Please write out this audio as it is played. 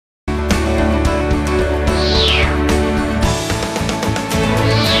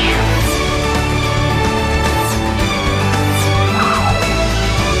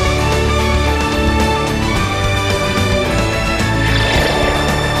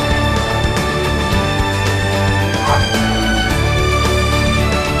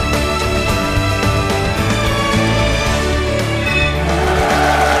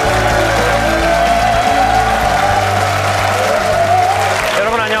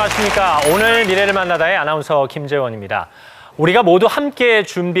안녕하십니까. 오늘 미래를 만나다의 아나운서 김재원입니다. 우리가 모두 함께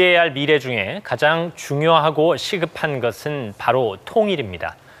준비해야 할 미래 중에 가장 중요하고 시급한 것은 바로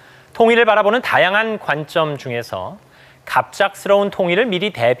통일입니다. 통일을 바라보는 다양한 관점 중에서 갑작스러운 통일을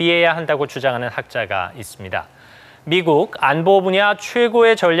미리 대비해야 한다고 주장하는 학자가 있습니다. 미국 안보 분야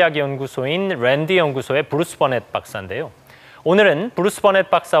최고의 전략연구소인 랜드연구소의 브루스 버넷 박사인데요. 오늘은 브루스 버넷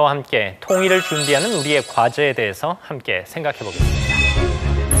박사와 함께 통일을 준비하는 우리의 과제에 대해서 함께 생각해 보겠습니다.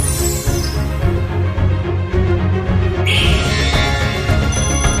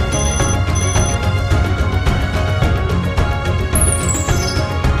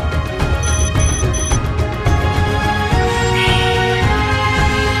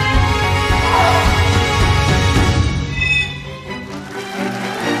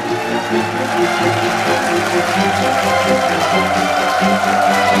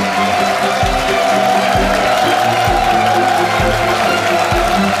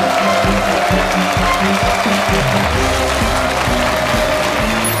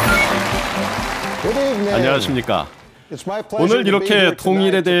 안녕하십니까. 오늘 이렇게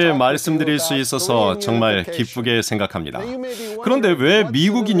통일에 대해 말씀드릴 수 있어서 정말 기쁘게 생각합니다. 그런데 왜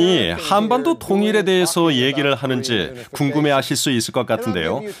미국인이 한반도 통일에 대해서 얘기를 하는지 궁금해하실 수 있을 것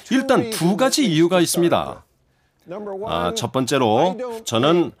같은데요. 일단 두 가지 이유가 있습니다. 첫 번째로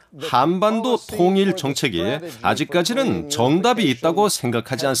저는 한반도 통일 정책이 아직까지는 정답이 있다고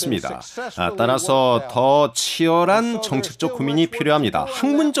생각하지 않습니다. 따라서 더 치열한 정책적 고민이 필요합니다.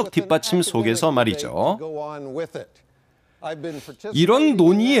 학문적 뒷받침 속에서 말이죠. 이런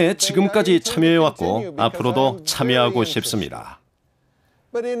논의에 지금까지 참여해왔고 앞으로도 참여하고 싶습니다.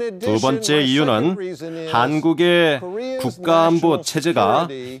 두 번째 이유는 한국의 국가안보 체제가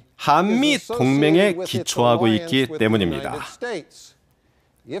한미 동맹에 기초하고 있기 때문입니다.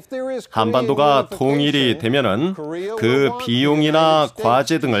 한반도가 통일이 되면은 그 비용이나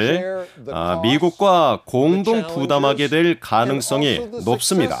과제 등을 미국과 공동 부담하게 될 가능성이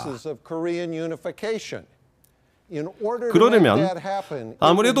높습니다. 그러려면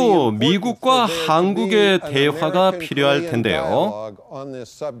아무래도 미국과 한국의 대화가 필요할 텐데요.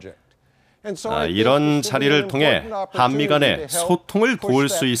 이런 자리를 통해 한미 간의 소통을 도울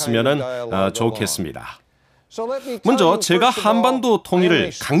수 있으면 좋겠습니다. 먼저 제가 한반도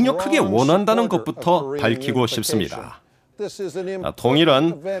통일을 강력하게 원한다는 것부터 밝히고 싶습니다.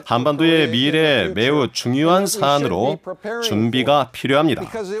 통일은 한반도의 미래에 매우 중요한 사안으로 준비가 필요합니다.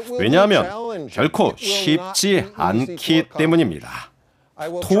 왜냐하면 결코 쉽지 않기 때문입니다.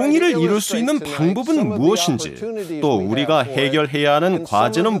 통일을 이룰 수 있는 방법은 무엇인지, 또 우리가 해결해야 하는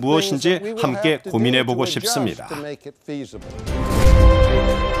과제는 무엇인지 함께 고민해보고 싶습니다.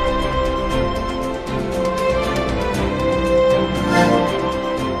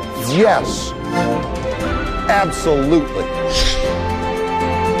 Yes. Absolutely.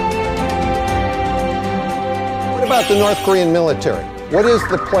 What about the North Korean military? What is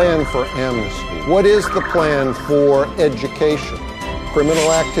the plan for amnesty? What is the plan for education?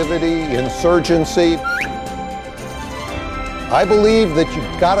 Criminal activity, insurgency? I believe that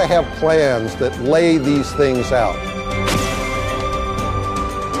you've got to have plans that lay these things out.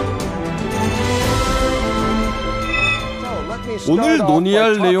 오늘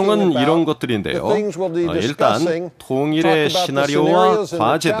논의할 내용은 이런 것들인데요. 일단 통일의 시나리오와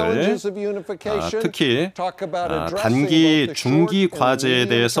과제들, 특히 단기, 중기 과제에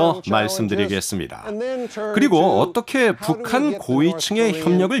대해서 말씀드리겠습니다. 그리고 어떻게 북한 고위층의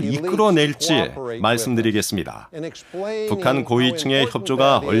협력을 이끌어낼지 말씀드리겠습니다. 북한 고위층의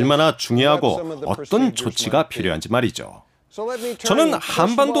협조가 얼마나 중요하고 어떤 조치가 필요한지 말이죠. 저는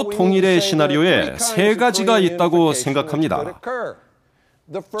한반도 통일의 시나리오에 세 가지가 있다고 생각합니다.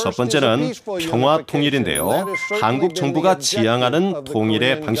 첫 번째는 평화 통일인데요. 한국 정부가 지향하는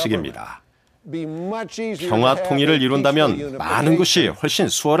통일의 방식입니다. 평화 통일을 이룬다면 많은 것이 훨씬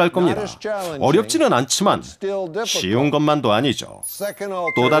수월할 겁니다. 어렵지는 않지만 쉬운 것만도 아니죠.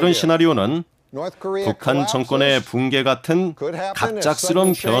 또 다른 시나리오는 북한 정권의 붕괴 같은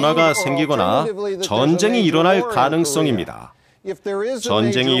갑작스러운 변화가 생기거나 전쟁이 일어날 가능성입니다.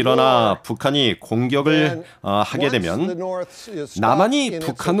 전쟁이 일어나 북한이 공격을 하게 되면 남한이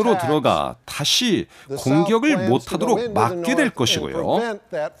북한으로 들어가 다시 공격을 못하도록 막게 될 것이고요.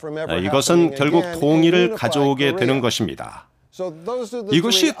 이것은 결국 통일을 가져오게 되는 것입니다.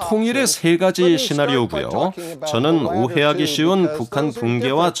 이것이 통일의 세 가지 시나리오고요. 저는 오해하기 쉬운 북한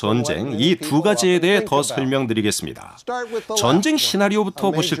붕괴와 전쟁, 이 두 가지에 대해 더 설명드리겠습니다. 전쟁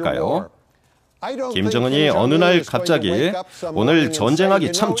시나리오부터 보실까요? 김정은이 어느 날 갑자기 오늘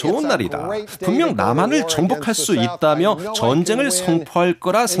전쟁하기 참 좋은 날이다. 분명 남한을 정복할 수 있다며 전쟁을 선포할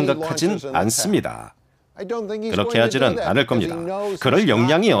거라 생각하진 않습니다. 그렇게 하지는 않을 겁니다. 그럴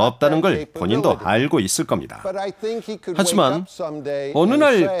역량이 없다는 걸 본인도 알고 있을 겁니다. 하지만 어느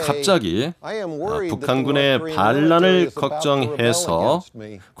날 갑자기 북한군의 반란을 걱정해서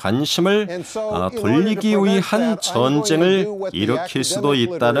관심을 돌리기 위한 전쟁을 일으킬 수도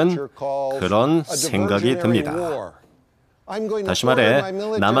있다는 그런 생각이 듭니다. 다시 말해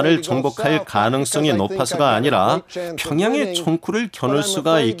남한을 정복할 가능성이 높아서가 아니라 평양에 총구를 겨눌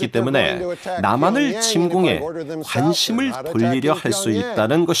수가 있기 때문에 남한을 침공해 관심을 돌리려 할 수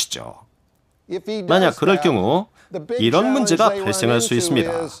있다는 것이죠. 만약 그럴 경우 이런 문제가 발생할 수 있습니다.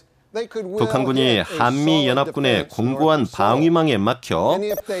 북한군이 한미연합군의 공고한 방위망에 막혀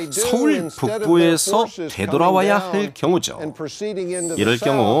서울 북부에서 되돌아와야 할 경우죠. 이럴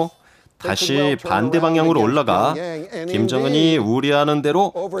경우 다시 반대 방향으로 올라가 김정은이 우려하는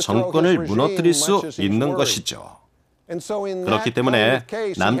대로 정권을 무너뜨릴 수 있는 것이죠. 그렇기 때문에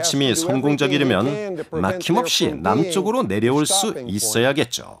남침이 성공적이려면 막힘없이 남쪽으로 내려올 수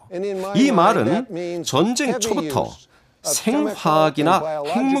있어야겠죠. 이 말은 전쟁 초부터 생화학이나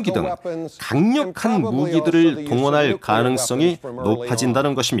핵무기 등 강력한 무기들을 동원할 가능성이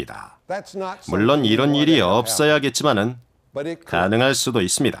높아진다는 것입니다. 물론 이런 일이 없어야겠지만은 가능할 수도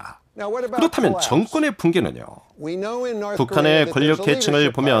있습니다. 그렇다면 정권의 붕괴는요? 북한의 권력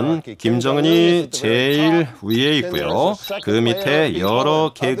계층을 보면 김정은이 제일 위에 있고요. 그 밑에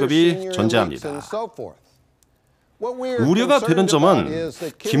여러 계급이 존재합니다. 우려가 되는 점은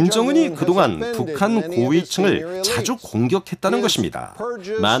김정은이 그동안 북한 고위층을 자주 공격했다는 것입니다.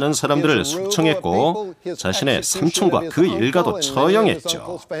 많은 사람들을 숙청했고 자신의 삼촌과 그 일가도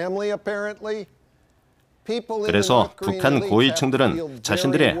처형했죠. 그래서 북한 고위층들은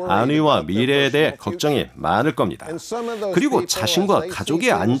자신들의 안위와 미래에 대해 걱정이 많을 겁니다. 그리고 자신과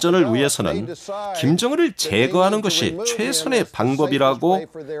가족의 안전을 위해서는 김정은을 제거하는 것이 최선의 방법이라고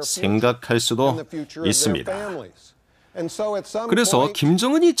생각할 수도 있습니다. 그래서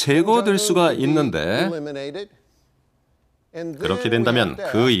김정은이 제거될 수가 있는데 그렇게 된다면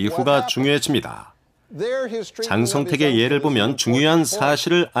그 이후가 중요해집니다. 장성택의 예를 보면 중요한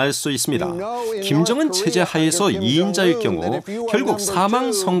사실을 알 수 있습니다. 김정은 체제 하에서 2인자일 경우 결국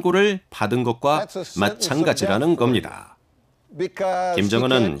사망 선고를 받은 것과 마찬가지라는 겁니다.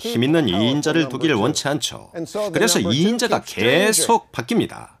 김정은은 힘있는 2인자를 두기를 원치 않죠. 그래서 2인자가 계속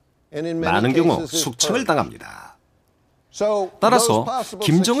바뀝니다. 많은 경우 숙청을 당합니다. 따라서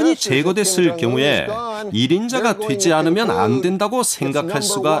김정은이 제거됐을 경우에 1인자가 되지 않으면 안 된다고 생각할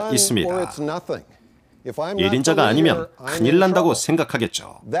수가 있습니다. 1인자가 아니면 큰일 난다고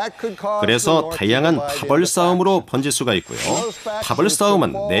생각하겠죠. 그래서 다양한 파벌 싸움으로 번질 수가 있고요. 파벌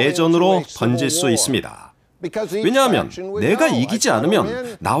싸움은 내전으로 번질 수 있습니다. 왜냐하면 내가 이기지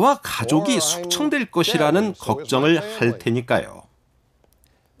않으면 나와 가족이 숙청될 것이라는 걱정을 할 테니까요.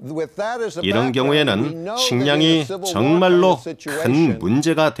 이런 경우에는 식량이 정말로 큰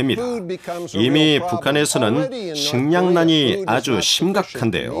문제가 됩니다. 이미 북한에서는 식량난이 아주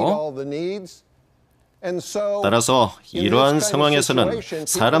심각한데요. 따라서 이러한 상황에서는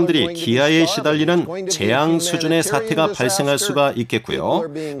사람들이 기아에 시달리는 재앙 수준의 사태가 발생할 수가 있겠고요.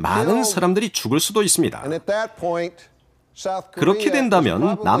 많은 사람들이 죽을 수도 있습니다. 그렇게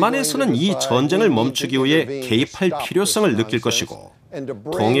된다면 남한에서는 이 전쟁을 멈추기 위해 개입할 필요성을 느낄 것이고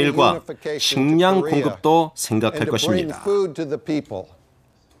통일과 식량 공급도 생각할 것입니다.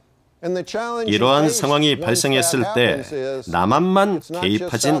 이러한 상황이 발생했을 때 남한만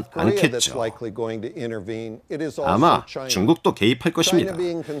개입하진 않겠죠. 아마 중국도 개입할 것입니다.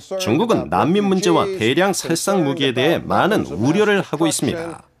 중국은 난민 문제와 대량 살상 무기에 대해 많은 우려를 하고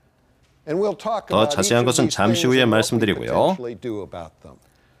있습니다. 더 자세한 것은 잠시 후에 말씀드리고요.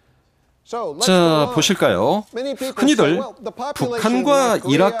 자, 보실까요? 흔히들 북한과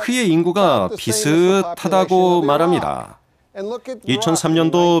이라크의 인구가 비슷하다고 말합니다.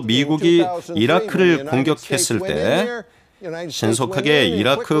 2003년도 미국이 이라크를 공격했을 때 신속하게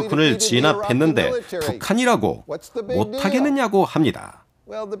이라크 군을 진압했는데 북한이라고 못하겠느냐고 합니다.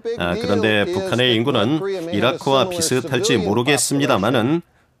 그런데 북한의 인구는 이라크와 비슷할지 모르겠습니다만은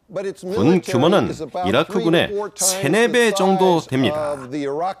군 규모는 이라크 군의 3~4배 정도 됩니다.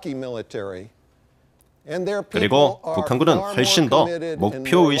 그리고 북한군은 훨씬 더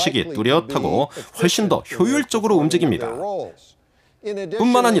목표의식이 뚜렷하고 훨씬 더 효율적으로 움직입니다.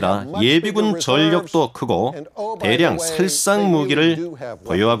 뿐만 아니라 예비군 전력도 크고 대량 살상 무기를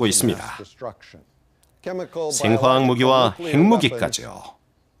보유하고 있습니다. 생화학 무기와 핵무기까지요.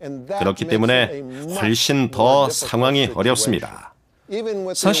 그렇기 때문에 훨씬 더 상황이 어렵습니다.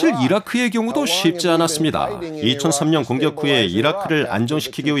 사실 이라크의 경우도 쉽지 않았습니다. 2003년 공격 후에 이라크를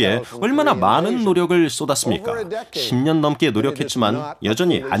안정시키기 위해 얼마나 많은 노력을 쏟았습니까? 10년 넘게 노력했지만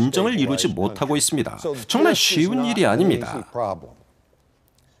여전히 안정을 이루지 못하고 있습니다. 정말 쉬운 일이 아닙니다.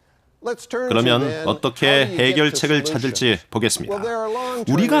 그러면 어떻게 해결책을 찾을지 보겠습니다.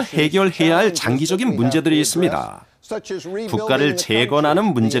 우리가 해결해야 할 장기적인 문제들이 있습니다. 국가를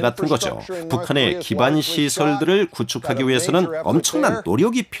재건하는 문제 같은 거죠. 북한의 기반 시설들을 구축하기 위해서는 엄청난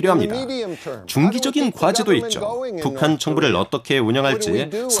노력이 필요합니다. 중기적인 과제도 있죠. 북한 정부를 어떻게 운영할지,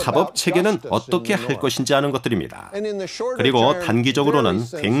 사법 체계는 어떻게 할 것인지 하는 것들입니다. 그리고 단기적으로는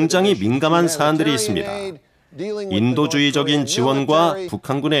굉장히 민감한 사안들이 있습니다. 인도주의적인 지원과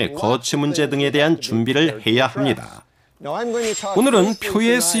북한군의 거치 문제 등에 대한 준비를 해야 합니다. 오늘은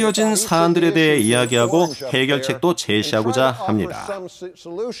표에 쓰여진 사안들에 대해 이야기하고 해결책도 제시하고자 합니다.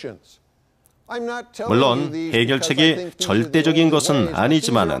 물론 해결책이 절대적인 것은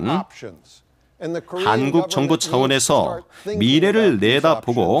아니지만은 한국 정부 차원에서 미래를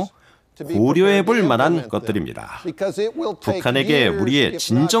내다보고 고려해 볼 만한 것들입니다. 북한에게 우리의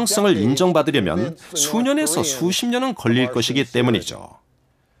진정성을 인정받으려면 수년에서 수십 년은 걸릴 것이기 때문이죠.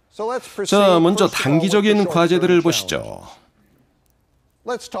 자, 먼저 단기적인 과제들을 보시죠.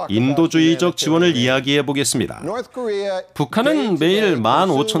 인도주의적 지원을 이야기해 보겠습니다. 북한은 매일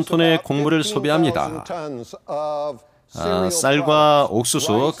 15,000톤의 곡물을 소비합니다. 쌀과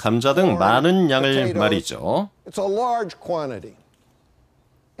옥수수, 감자 등 많은 양을 말이죠.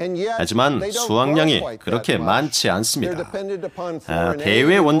 하지만 수확량이 그렇게 많지 않습니다.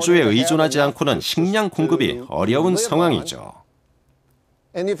 대외 원조에 의존하지 않고는 식량 공급이 어려운 상황이죠.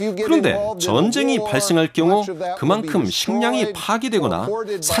 그런데 전쟁이 발생할 경우 그만큼 식량이 파기되거나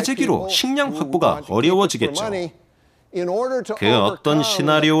사재기로 식량 확보가 어려워지겠죠. 그 어떤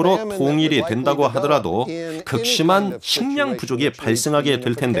시나리오로 통일이 된다고 하더라도 극심한 식량 부족이 발생하게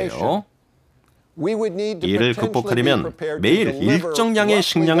될 텐데요. 이를 극복하려면 매일 일정량의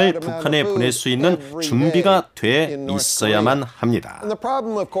식량을 북한에 보낼 수 있는 준비가 돼 있어야만 합니다.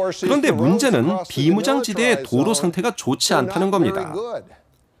 그런데 문제는 비무장지대의 도로 상태가 좋지 않다는 겁니다.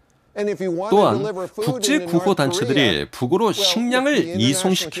 또한 국제구호단체들이 북으로 식량을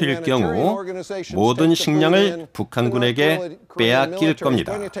이송시킬 경우 모든 식량을 북한군에게 빼앗길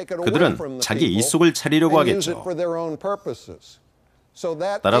겁니다. 그들은 자기 이속을 차리려고 하겠죠.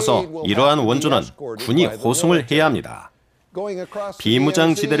 따라서 이러한 원조는 군이 호송을 해야 합니다.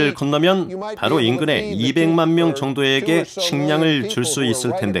 비무장지대를 건너면 바로 인근의 200만 명 정도에게 식량을 줄 수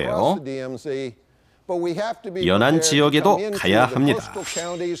있을 텐데요. 연안 지역에도 가야 합니다.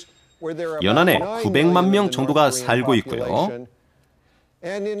 연안에 900만 명 정도가 살고 있고요.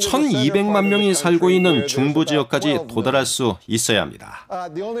 1,200만 명이 살고 있는 중부 지역까지 도달할 수 있어야 합니다.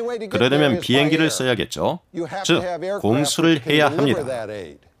 그러려면 비행기를 써야겠죠. 즉, 공수를 해야 합니다.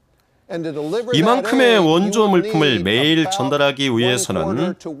 이만큼의 원조 물품을 매일 전달하기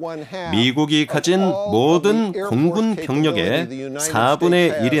위해서는 미국이 가진 모든 공군 병력의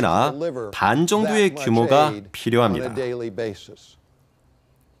 4분의 1이나 반 정도의 규모가 필요합니다.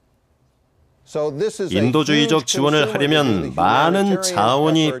 인도주의적 지원을 하려면 많은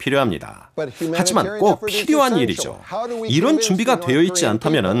자원이 필요합니다. 하지만 꼭 필요한 일이죠. 이런 준비가 되어 있지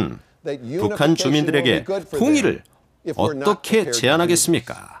않다면 북한 주민들에게 통일을 어떻게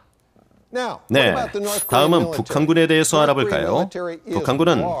제안하겠습니까? 네, 다음은 북한군에 대해서 알아볼까요?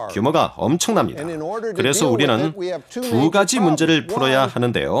 북한군은 규모가 엄청납니다. 그래서 우리는 두 가지 문제를 풀어야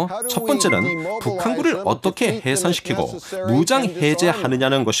하는데요. 첫 번째는 북한군을 어떻게 해산시키고 무장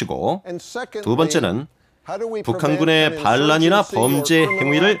해제하느냐는 것이고, 두 번째는 북한군의 반란이나 범죄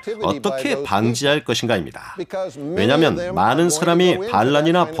행위를 어떻게 방지할 것인가입니다. 왜냐하면 많은 사람이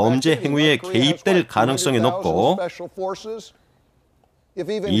반란이나 범죄 행위에 개입될 가능성이 높고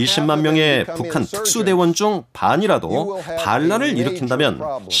 20만 명의 북한 특수대원 중 반이라도 반란을 일으킨다면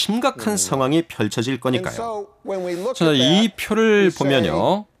심각한 상황이 펼쳐질 거니까요. 자, 이 표를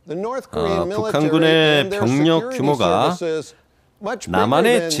보면요. 북한군의 병력 규모가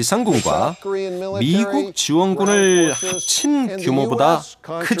남한의 지상군과 미국 지원군을 합친 규모보다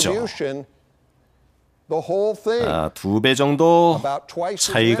크죠. 2배 정도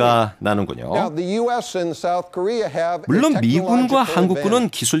차이가 나는군요. 물론 미군과 한국군은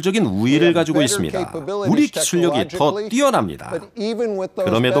기술적인 우위를 가지고 있습니다. 우리 기술력이 더 뛰어납니다.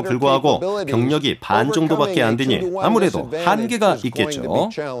 그럼에도 불구하고 병력이 반 정도밖에 안 되니 아무래도 한계가 있겠죠.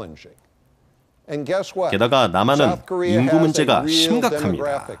 게다가 남한은 인구 문제가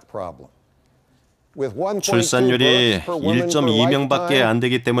심각합니다. 출산율이 1.2명밖에 안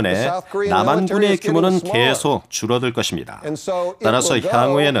되기 때문에 남한군의 규모는 계속 줄어들 것입니다. 따라서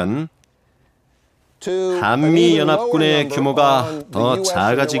향후에는 한미연합군의 규모가 더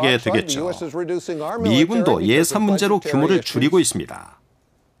작아지게 되겠죠. 미군도 예산 문제로 규모를 줄이고 있습니다.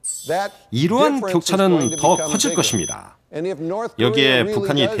 이러한 격차는 더 커질 것입니다. 여기에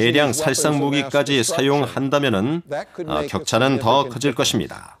북한이 대량 살상 무기까지 사용한다면 격차는 더 커질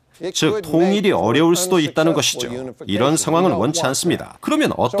것입니다. 즉, 통일이 어려울 수도 있다는 것이죠. 이런 상황은 원치 않습니다.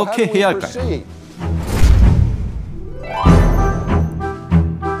 그러면 어떻게 해야 할까요?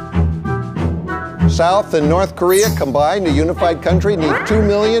 South and North Korea combined, a unified country, need 2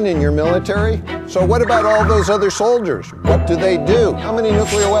 million in your military? So what about all those other soldiers? What do they do? How many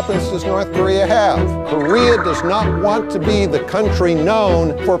nuclear weapons does North Korea have? Korea does not want to be the country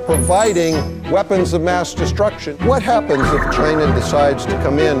known for providing weapons of mass destruction. What happens if China decides to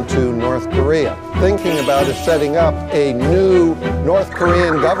come into North Korea? Thinking about is setting up a new North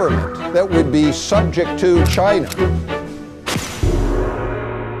Korean government that would be subject to China.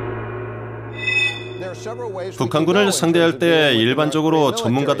 북한군을 상대할 때 일반적으로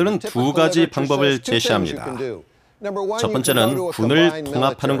전문가들은 두 가지 방법을 제시합니다. 첫 번째는 군을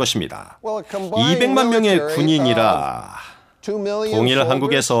통합하는 것입니다. 200만 명의 군인이라 통일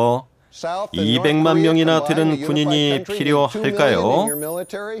한국에서 200만 명이나 되는 군인이 필요할까요?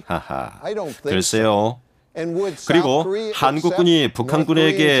 하하, 글쎄요. 그리고 한국군이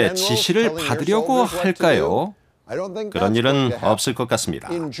북한군에게 지시를 받으려고 할까요? 그런 일은 없을 것 같습니다.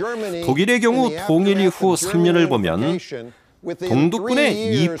 독일의 경우 통일 이후 3년을 보면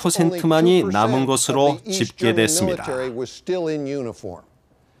동독군의 2%만이 남은 것으로 집계됐습니다.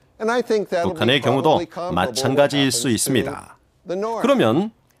 북한의 경우도 마찬가지일 수 있습니다.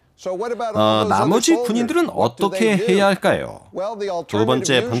 그러면 나머지 군인들은 어떻게 해야 할까요? 두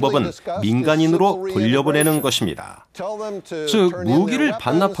번째 방법은 민간인으로 돌려보내는 것입니다. 즉, 무기를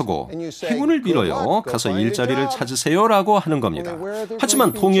반납하고 행운을 빌어요. 가서 일자리를 찾으세요라고 하는 겁니다.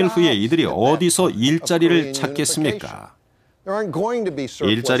 하지만 통일 후에 이들이 어디서 일자리를 찾겠습니까?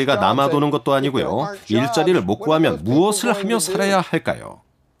 일자리가 남아도는 것도 아니고요. 일자리를 못 구하면 무엇을 하며 살아야 할까요?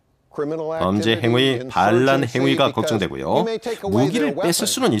 범죄 행위, 반란 행위가 걱정되고요. 무기를 뺏을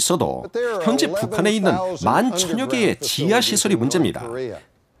수는 있어도 현재 북한에 있는 10,000여 개의 지하시설이 문제입니다.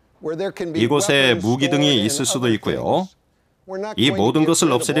 이곳에 무기 등이 있을 수도 있고요. 이 모든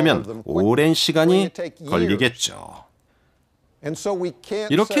것을 없애려면 오랜 시간이 걸리겠죠.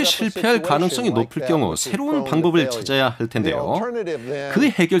 이렇게 실패할 가능성이 높을 경우 새로운 방법을 찾아야 할 텐데요. 그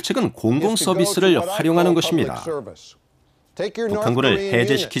해결책은 공공 서비스를 활용하는 것입니다. 북한군을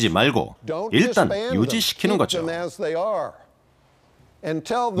해제시키지 말고 일단 유지시키는 거죠.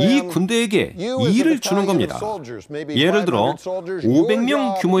 이 군대에게 이의를 주는 겁니다. 예를 들어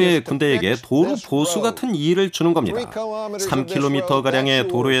 500명 규모의 군대에게 도로 보수 같은 이의를 주는 겁니다. 3km가량의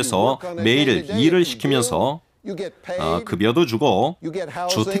도로에서 매일 일을 시키면서 급여도 주고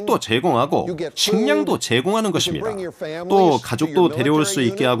주택도 제공하고 식량도 제공하는 것입니다. 또 가족도 데려올 수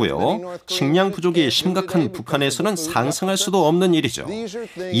있게 하고요. 식량 부족이 심각한 북한에서는 상상할 수도 없는 일이죠.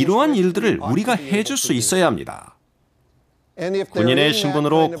 이러한 일들을 우리가 해줄 수 있어야 합니다. 군인의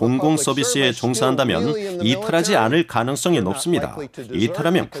신분으로 공공 서비스에 종사한다면 이탈하지 않을 가능성이 높습니다.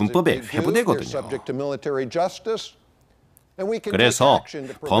 이탈하면 군법에 회부되거든요. 그래서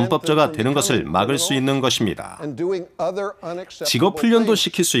범법자가 되는 것을 막을 수 있는 것입니다. 직업훈련도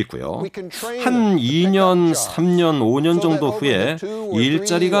시킬 수 있고요. 한 2년, 3년, 5년 정도 후에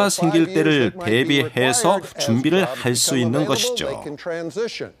일자리가 생길 때를 대비해서 준비를 할 수 있는 것이죠.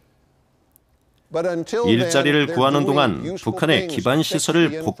 일자리를 구하는 동안 북한의 기반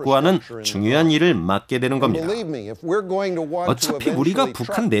시설을 복구하는 중요한 일을 맡게 되는 겁니다. 어차피 우리가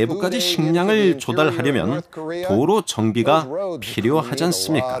북한 내부까지 식량을 조달하려면 도로 정비가 필요하지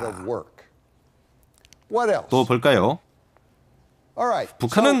않습니까? 또 볼까요?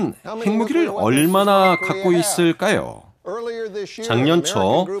 북한은 핵무기를 얼마나 갖고 있을까요? 작년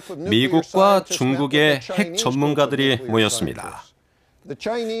초 미국과 중국의 핵 전문가들이 모였습니다.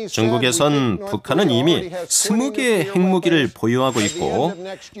 중국에선 북한은 이미 20개의 핵무기를 보유하고 있고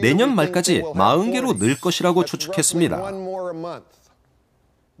내년 말까지 40개로 늘 것이라고 추측했습니다.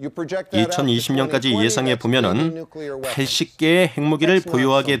 2020년까지 예상해 보면은 80개의 핵무기를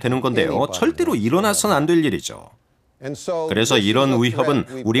보유하게 되는 건데요. 절대로 일어나선 안 될 일이죠. 그래서 이런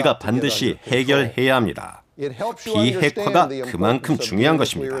위협은 우리가 반드시 해결해야 합니다. 비핵화가 그만큼 중요한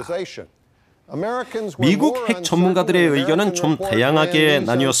것입니다. 미국 핵 전문가들의 의견은 좀 다양하게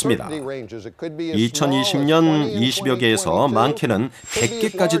나뉘었습니다. 2020년 20여 개에서 많게는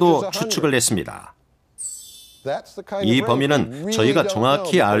 100개까지도 추측을 했습니다. 이 범위는 저희가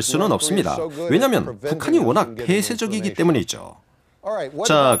정확히 알 수는 없습니다. 왜냐하면 북한이 워낙 폐쇄적이기 때문이죠.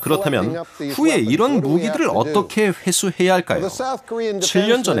 자, 그렇다면 후에 이런 무기들을 어떻게 회수해야 할까요?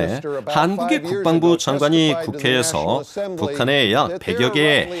 7년 전에 한국의 국방부 장관이 국회에서 북한에 약 100여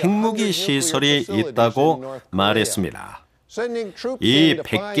개의 핵무기 시설이 있다고 말했습니다. 이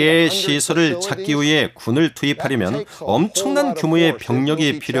 100개의 시설을 찾기 위해 군을 투입하려면 엄청난 규모의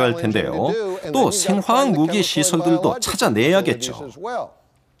병력이 필요할 텐데요. 또 생화학 무기 시설들도 찾아내야겠죠.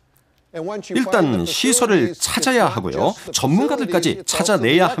 일단 시설을 찾아야 하고요. 전문가들까지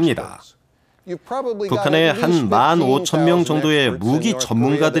찾아내야 합니다. 북한에 한 15,000명 정도의 무기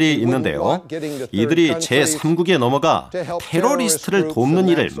전문가들이 있는데요. 이들이 제3국에 넘어가 테러리스트를 돕는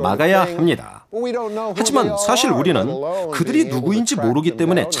일을 막아야 합니다. 하지만 사실 우리는 그들이 누구인지 모르기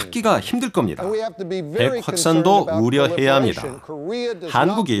때문에 찾기가 힘들 겁니다. 핵 확산도 우려해야 합니다.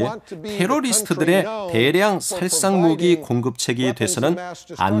 한국이 테러리스트들의 대량 살상무기 공급책이 돼서는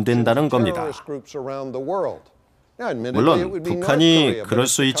안 된다는 겁니다. 물론 북한이 그럴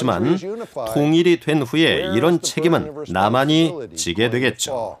수 있지만 통일이 된 후에 이런 책임은 남한이 지게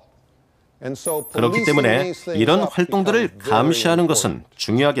되겠죠. 그렇기 때문에 이런 활동들을 감시하는 것은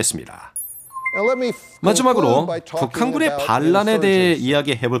중요하겠습니다. 마지막으로 북한군의 반란에 대해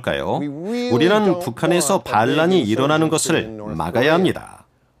이야기해 볼까요? 우리는 북한에서 반란이 일어나는 것을 막아야 합니다.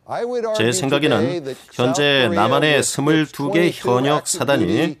 제 생각에는 현재 남한의 22개 현역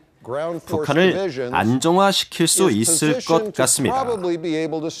사단이 북한을 안정화시킬 수 있을 것 같습니다.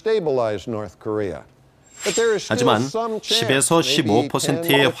 하지만 10에서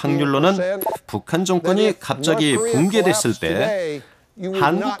 15%의 확률로는 북한 정권이 갑자기 붕괴됐을 때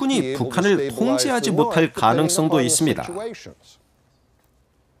한국군이 북한을 통제하지 못할 가능성도 있습니다.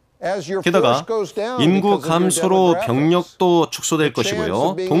 게다가 인구 감소로 병력도 축소될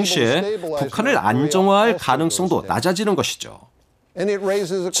것이고요. 동시에 북한을 안정화할 가능성도 낮아지는 것이죠.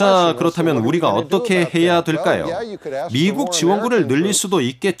 자, 그렇다면 우리가 어떻게 해야 될까요? 미국 지원군을 늘릴 수도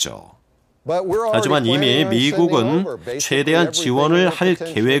있겠죠. 하지만 이미 미국은 최대한 지원을 할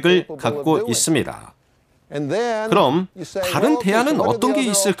계획을 갖고 있습니다. 그럼 다른 대안은 어떤 게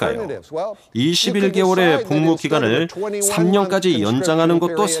있을까요? 21개월의 복무 기간을 3년까지 연장하는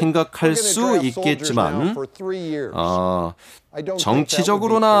것도 생각할 수 있겠지만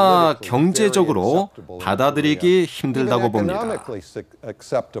정치적으로나 경제적으로 받아들이기 힘들다고 봅니다.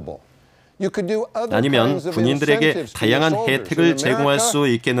 아니면 군인들에게 다양한 혜택을 제공할 수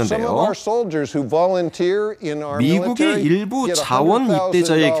있겠는데요. 미국의 일부 자원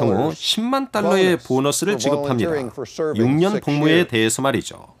입대자의 경우 10만 달러의 보너스를 지급합니다. 6년 복무에 대해서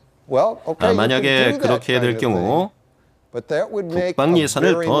말이죠. 만약에 그렇게 될 경우 국방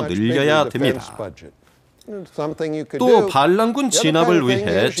예산을 더 늘려야 됩니다. 또 반란군 진압을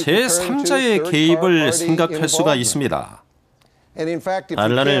위해 제3자의 개입을 생각할 수가 있습니다.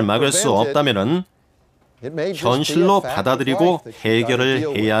 반란을 막을 수 없다면 현실로 받아들이고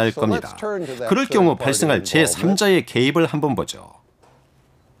해결을 해야 할 겁니다. 그럴 경우 발생할 제3자의 개입을 한번 보죠.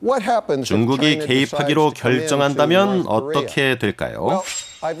 중국이 개입하기로 결정한다면 어떻게 될까요?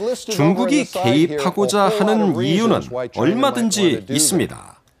 중국이 개입하고자 하는 이유는 얼마든지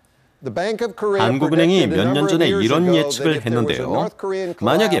있습니다. 한국은행이 몇 년 전에 이런 예측을 했는데요.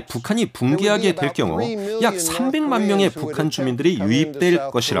 만약에 북한이 붕괴하게 될 경우 약 300만 명의 북한 주민들이 유입될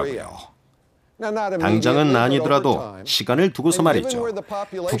것이라고요. 당장은 아니더라도 시간을 두고서 말이죠.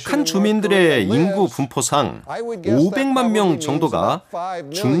 북한 주민들의 인구 분포상 500만 명 정도가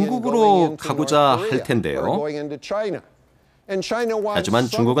중국으로 가고자 할 텐데요. 하지만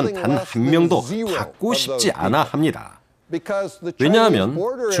중국은 단 한 명도 받고 싶지 않아 합니다. 왜냐하면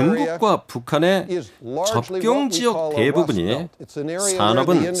중국과 북한의 접경 지역 대부분이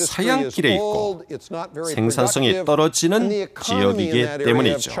산업은 사양길에 있고 생산성이 떨어지는 지역이기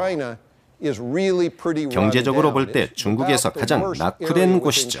때문이죠. 경제적으로 볼 때 중국에서 가장 낙후된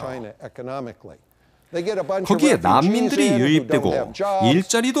곳이죠. 거기에 난민들이 유입되고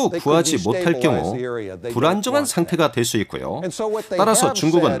일자리도 구하지 못할 경우 불안정한 상태가 될 수 있고요. 따라서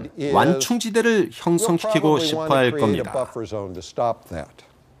중국은 완충지대를 형성시키고 싶어 할 겁니다.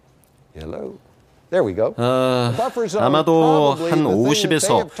 아마도 한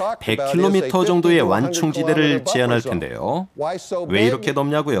 50에서 100km 정도의 완충지대를 제한할 텐데요. 왜 이렇게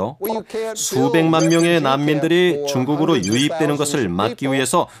넓냐고요? 수백만 명의 난민들이 중국으로 유입되는 것을 막기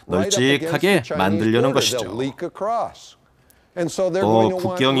위해서 널찍하게 만들려는 것이죠. 또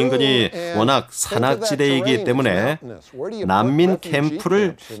국경 인근이 워낙 산악지대이기 때문에 난민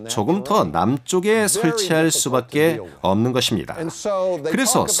캠프를 조금 더 남쪽에 설치할 수밖에 없는 것입니다.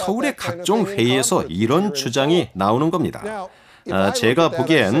 그래서 서울의 각종 회의에서 이런 주장이 나오는 겁니다. 제가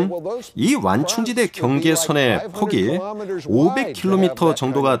보기엔 이 완충지대 경계선의 폭이 500km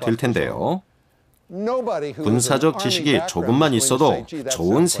정도가 될 텐데요. 군사적 지식이 조금만 있어도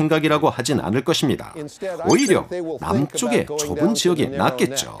좋은 생각이라고 하진 않을 것입니다. 오히려 남쪽의 좁은 지역이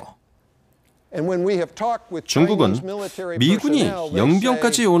낫겠죠. 중국은 미군이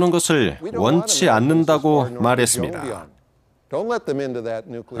영변까지 오는 것을 원치 않는다고 말했습니다.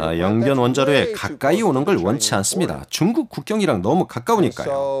 영변 원자로에 가까이 오는 걸 원치 않습니다. 중국 국경이랑 너무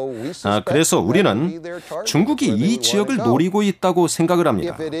가까우니까요. 그래서 우리는 중국이 이 지역을 노리고 있다고 생각을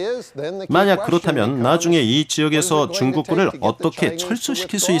합니다. 만약 그렇다면 나중에 이 지역에서 중국군을 어떻게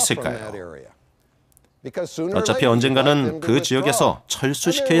철수시킬 수 있을까요? 어차피 언젠가는 그 지역에서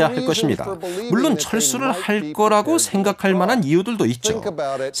철수시켜야 할 것입니다. 물론 철수를 할 거라고 생각할 만한 이유들도 있죠.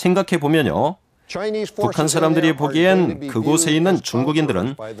 생각해보면요. 북한 사람들이 보기엔 그곳에 있는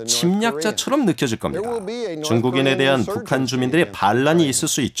중국인들은 침략자처럼 느껴질 겁니다. 중국인에 대한 북한 주민들의 반란이 있을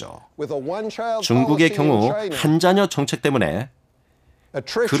수 있죠. 중국의 경우 한자녀 정책 때문에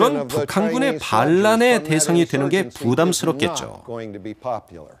그런 북한군의 반란의 대상이 되는 게 부담스럽겠죠.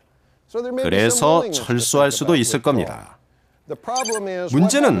 그래서 철수할 수도 있을 겁니다.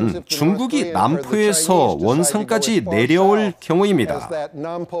 문제는 중국이 남포에서 원산까지 내려올 경우입니다.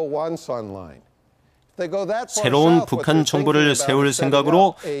 새로운 북한 정부를 세울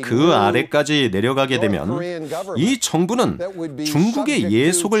생각으로 그 아래까지 내려가게 되면 이 정부는 중국의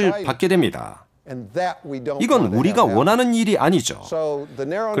예속을 받게 됩니다. 이건 우리가 원하는 일이 아니죠.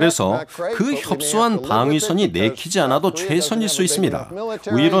 그래서 그 협소한 방위선이 내키지 않아도 최선일 수 있습니다.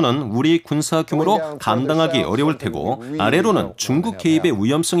 위로는 우리 군사 규모로 감당하기 어려울 테고 아래로는 중국 개입의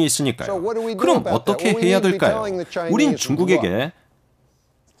위험성이 있으니까요. 그럼 어떻게 해야 될까요? 우린 중국에게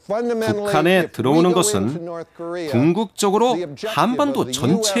북한에 들어오는 것은 궁극적으로 한반도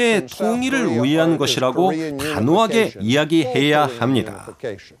전체의 통일을 위한 것이라고 단호하게 이야기해야 합니다.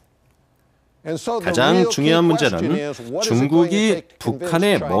 가장 중요한 문제는 중국이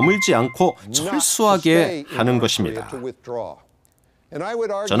북한에 머물지 않고 철수하게 하는 것입니다.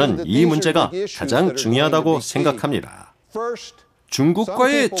 저는 이 문제가 가장 중요하다고 생각합니다.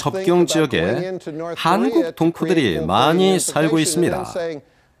 중국과의 접경 지역에 한국 동포들이 많이 살고 있습니다.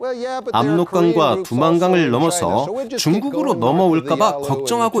 압록강과 두만강을 넘어서 중국으로 넘어올까 봐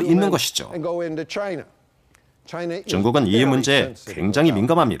걱정하고 있는 것이죠. 중국은 이 문제에 굉장히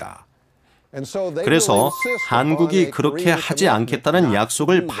민감합니다. 그래서 한국이 그렇게 하지 않겠다는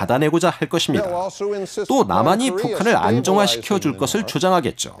약속을 받아내고자 할 것입니다. 또 남한이 북한을 안정화시켜 줄 것을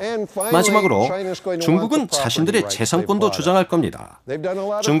주장하겠죠. 마지막으로 중국은 자신들의 재산권도 주장할 겁니다.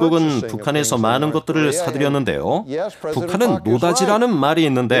 중국은 북한에서 많은 것들을 사들였는데요. 북한은 노다지라는 말이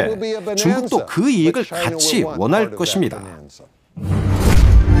있는데 중국도 그 이익을 같이 원할 것입니다.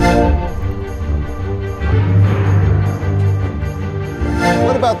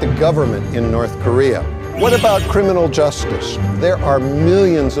 What about the government in North Korea? What about criminal justice? There are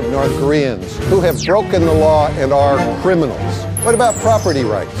millions of North Koreans who have broken the law and are criminals. What about property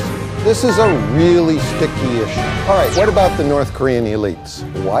rights? This is a really sticky issue. All right, what about the North Korean elites?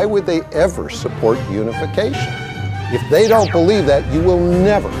 Why would they ever support unification? If they don't believe that, you will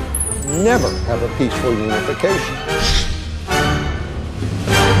never have a peaceful unification.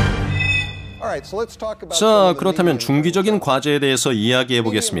 자, 그렇다면 중기적인 과제에 대해서 이야기해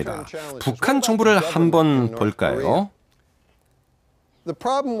보겠습니다. 북한 정부를 한번 볼까요?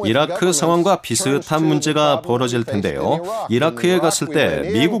 이라크 상황과 비슷한 문제가 벌어질 텐데요. 이라크에 갔을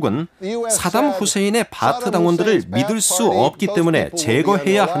때 미국은 사담 후세인의 바트 당원들을 믿을 수 없기 때문에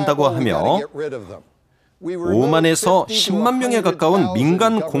제거해야 한다고 하며 5만에서 10만 명에 가까운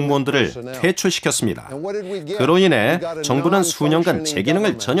민간 공무원들을 퇴출시켰습니다. 그로 인해 정부는 수년간 제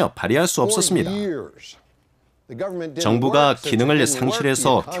기능을 전혀 발휘할 수 없었습니다. 정부가 기능을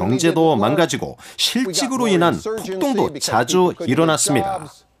상실해서 경제도 망가지고 실직으로 인한 폭동도 자주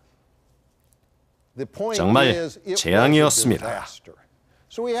일어났습니다. 정말 재앙이었습니다.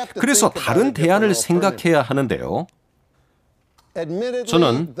 그래서 다른 대안을 생각해야 하는데요.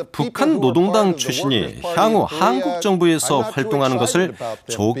 저는 북한 노동당 출신이 향후 한국 정부에서 활동하는 것을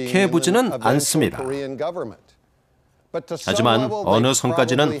좋게 보지는 않습니다. 하지만 어느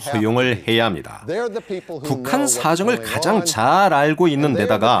선까지는 허용을 해야 합니다. 북한 사정을 가장 잘 알고 있는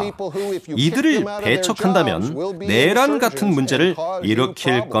데다가 이들을 배척한다면 내란 같은 문제를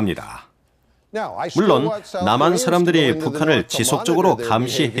일으킬 겁니다. 물론 남한 사람들이 북한을 지속적으로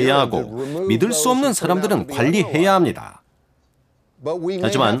감시해야 하고 믿을 수 없는 사람들은 관리해야 합니다.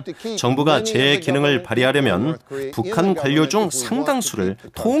 하지만 정부가 제 기능을 발휘하려면 북한 관료 중 상당수를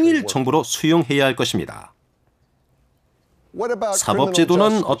통일 정부로 수용해야 할 것입니다.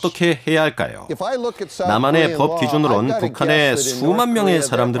 사법제도는 어떻게 해야 할까요? 남한의 법 기준으론 북한의 수만 명의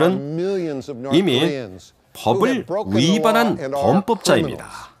사람들은 이미 법을 위반한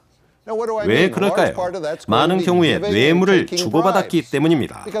범법자입니다. 왜 그럴까요? 많은 경우에 뇌물을 주고받았기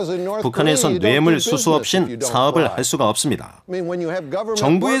때문입니다. 북한에선 뇌물 수수 없인 사업을 할 수가 없습니다.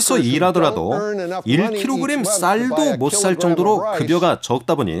 정부에서 일하더라도 1kg 쌀도 못 살 정도로 급여가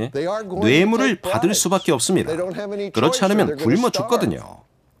적다 보니 뇌물을 받을 수밖에 없습니다. 그렇지 않으면 굶어 죽거든요.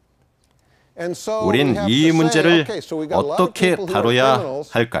 우린 이 문제를 어떻게 다뤄야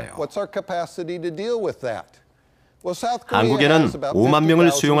할까요? 한국에는 5만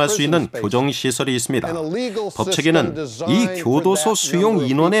명을 수용할 수 있는 교정시설이 있습니다. 법책에는 이 교도소 수용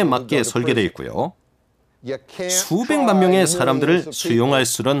인원에 맞게 설계되어 있고요. 수백만 명의 사람들을 수용할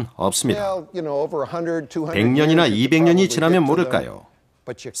수는 없습니다. 100년이나 200년이 지나면 모를까요?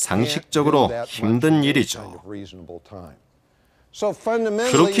 상식적으로 힘든 일이죠.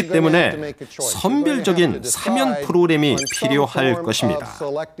 그렇기 때문에 선별적인 사면 프로그램이 필요할 것입니다.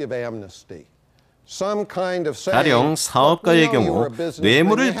 가령 사업가의 경우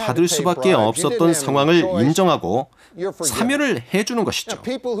뇌물을 받을 수밖에 없었던 상황을 인정하고 사면을 해주는 것이죠.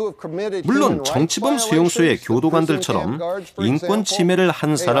 물론 정치범 수용소의 교도관들처럼 인권 침해를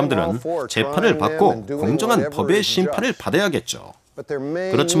한 사람들은 재판을 받고 공정한 법의 심판을 받아야겠죠.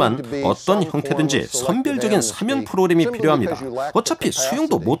 그렇지만 어떤 형태든지 선별적인 사면 프로그램이 필요합니다. 어차피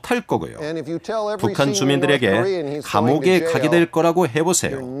수용도 못할 거고요. 북한 주민들에게 감옥에 가게 될 거라고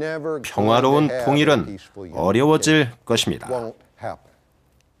해보세요. 평화로운 통일은 어려워질 것입니다.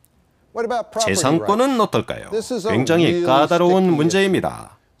 재산권은 어떨까요? 굉장히 까다로운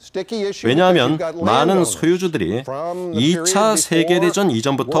문제입니다. 왜냐하면 많은 소유주들이 2차 세계대전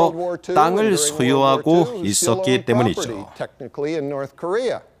이전부터 땅을 소유하고 있었기 때문이죠.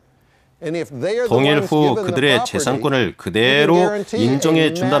 통일 후 그들의 재산권을 그대로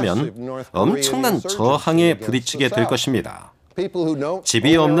인정해 준다면 엄청난 저항에 부딪히게 될 것입니다.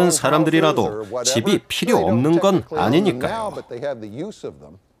 집이 없는 사람들이라도 집이 필요 없는 건 아니니까요.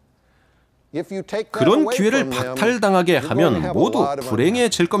 그런 기회를 박탈당하게 하면 모두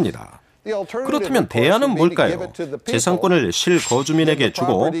불행해질 겁니다. 그렇다면 대안은 뭘까요? 재산권을 실거주민에게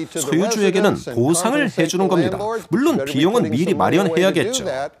주고 소유주에게는 보상을 해주는 겁니다. 물론 비용은 미리 마련해야겠죠.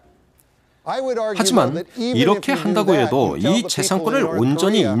 하지만 이렇게 한다고 해도 이 재산권을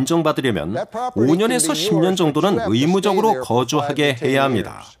온전히 인정받으려면 5년에서 10년 정도는 의무적으로 거주하게 해야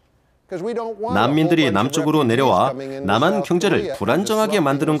합니다. 난민들이 남쪽으로 내려와 남한 경제를 불안정하게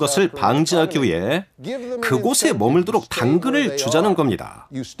만드는 것을 방지하기 위해 그곳에 머물도록 당근을 주자는 겁니다.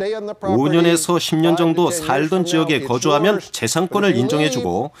 5년에서 10년 정도 살던 지역에 거주하면 재산권을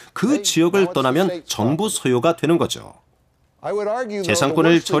인정해주고 그 지역을 떠나면 정부 소유가 되는 거죠.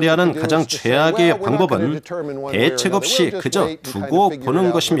 재산권을 처리하는 가장 최악의 방법은 대책 없이 그저 두고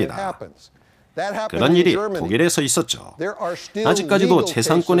보는 것입니다. 그런 일이 독일에서 있었죠. 아직까지도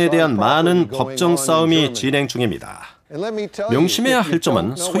재산권에 대한 많은 법정 싸움이 진행 중입니다. 명심해야 할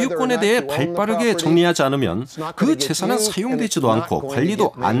점은 소유권에 대해 발빠르게 정리하지 않으면 그 재산은 사용되지도 않고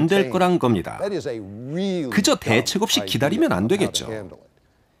관리도 안 될 거란 겁니다. 그저 대책 없이 기다리면 안 되겠죠.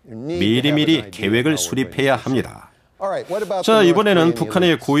 미리미리 계획을 수립해야 합니다. 자, 이번에는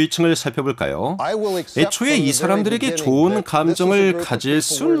북한의 고위층을 살펴볼까요? 애초에 이 사람들에게 좋은 감정을 가질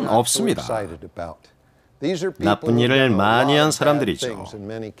수는 없습니다. 나쁜 일을 많이 한 사람들이죠.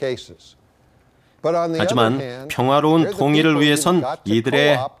 하지만 평화로운 통일을 위해선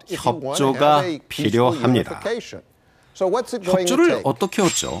이들의 협조가 필요합니다. 협조를 어떻게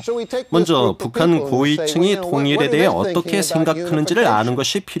얻죠? 먼저 북한 고위층이 통일에 대해 어떻게 생각하는지를 아는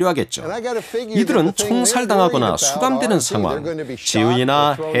것이 필요하겠죠. 이들은 총살당하거나 수감되는 상황,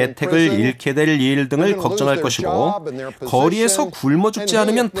 지위나 혜택을 잃게 될 일 등을 걱정할 것이고 거리에서 굶어 죽지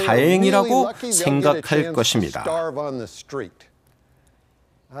않으면 다행이라고 생각할 것입니다.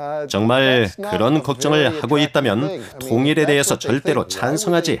 정말 그런 걱정을 하고 있다면 통일에 대해서 절대로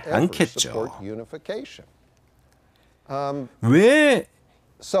찬성하지 않겠죠. 왜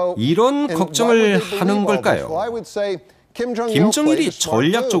이런 걱정을 하는 걸까요? 김정일이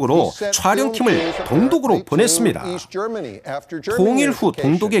전략적으로 촬영팀을 동독으로 보냈습니다. 통일 후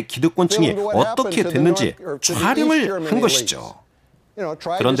동독의 기득권층이 어떻게 됐는지 촬영을 한 것이죠.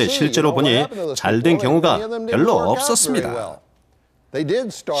 그런데 실제로 보니 잘된 경우가 별로 없었습니다.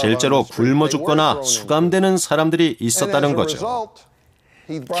 실제로 굶어 죽거나 수감되는 사람들이 있었다는 거죠.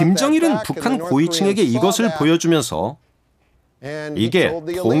 김정일은 북한 고위층에게 이것을 보여주면서 이게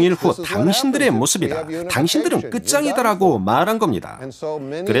통일 후 당신들의 모습이다. 당신들은 끝장이다라고 말한 겁니다.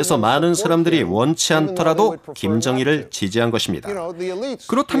 그래서 많은 사람들이 원치 않더라도 김정일을 지지한 것입니다.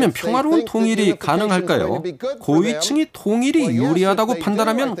 그렇다면 평화로운 통일이 가능할까요? 고위층이 통일이 유리하다고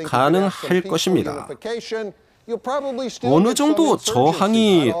판단하면 가능할 것입니다. 어느 정도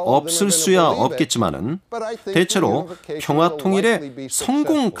저항이 없을 수야 없겠지만은 대체로 평화 통일의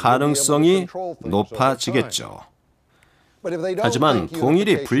성공 가능성이 높아지겠죠. 하지만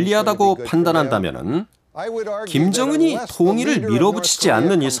통일이 불리하다고 판단한다면은 김정은이 통일을 밀어붙이지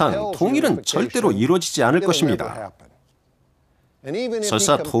않는 이상 통일은 절대로 이루어지지 않을 것입니다.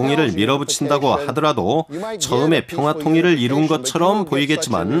 설사 통일을 밀어붙인다고 하더라도 처음에 평화 통일을 이룬 것처럼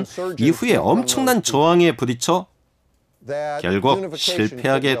보이겠지만 이후에 엄청난 저항에 부딪혀 결국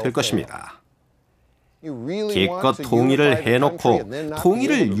실패하게 될 것입니다. 기껏 통일을 해놓고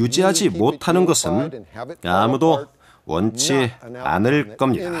통일을 유지하지 못하는 것은 아무도 원치 않을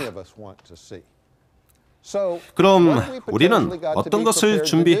겁니다. 그럼 우리는 어떤 것을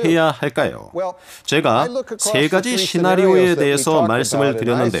준비해야 할까요? 제가 세 가지 시나리오에 대해서 말씀을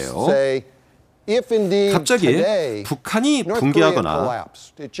드렸는데요. 갑자기 북한이 붕괴하거나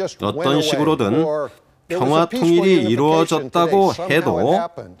어떤 식으로든 평화 통일이 이루어졌다고 해도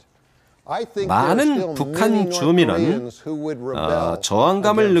많은 북한 주민은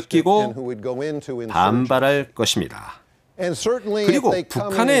저항감을 느끼고 반발할 것입니다. 그리고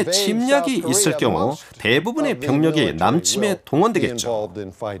북한의 침략이 있을 경우 대부분의 병력이 남침에 동원되겠죠.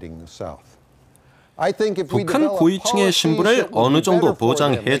 북한 고위층의 신분을 어느 정도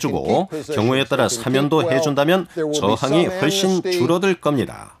보장해주고 경우에 따라 사면도 해준다면 저항이 훨씬 줄어들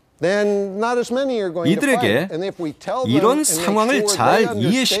겁니다. 이들에게 이런 상황을 잘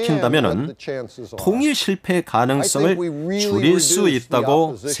이해시킨다면 통일 실패 가능성을 줄일 수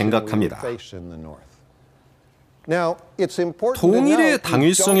있다고 생각합니다. 통일의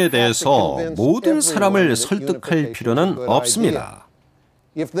당위성에 대해서 모든 사람을 설득할 필요는 없습니다.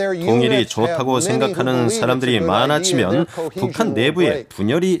 통일이 좋다고 생각하는 사람들이 많아지면 북한 내부에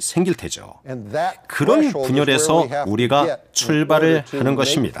분열이 생길 테죠. 그런 분열에서 우리가 출발을 하는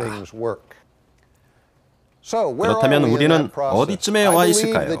것입니다. 그렇다면 우리는 어디쯤에 와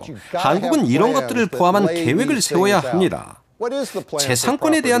있을까요? 한국은 이런 것들을 포함한 계획을 세워야 합니다.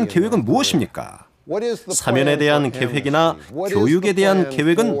 재상권에 대한 계획은 무엇입니까? 사면에 대한 계획이나 교육에 대한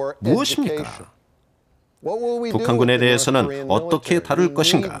계획은 무엇입니까? 북한군에 대해서는 어떻게 다룰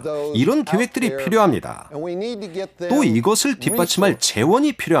것인가? 이런 계획들이 필요합니다. 또 이것을 뒷받침할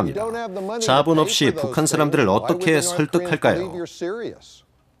재원이 필요합니다. 자본 없이 북한 사람들을 어떻게 설득할까요?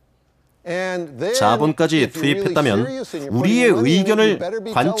 자본까지 투입했다면 우리의 의견을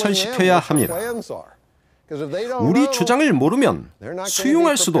관철시켜야 합니다. 우리 주장을 모르면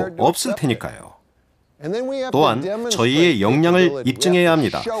수용할 수도 없을 테니까요. 또한 저희의 역량을 입증해야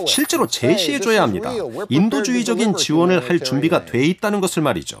합니다. 실제로 제시해줘야 합니다. 인도주의적인 지원을 할 준비가 돼 있다는 것을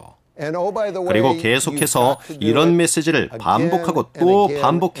말이죠. 그리고 계속해서 이런 메시지를 반복하고 또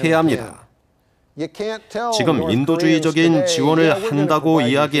반복해야 합니다. 지금 인도주의적인 지원을 한다고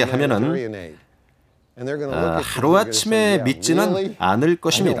이야기하면은 하루아침에 믿지는 않을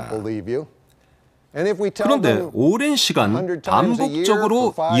것입니다. 그런데 오랜 시간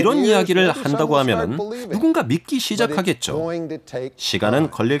반복적으로 이런 이야기를 한다고 하면 누군가 믿기 시작하겠죠. 시간은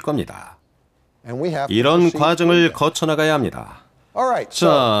걸릴 겁니다. 이런 과정을 거쳐나가야 합니다.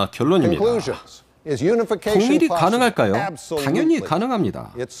 자, 결론입니다. 통일이 가능할까요? 당연히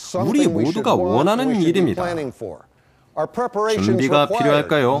가능합니다. 우리 모두가 원하는 일입니다. 준비가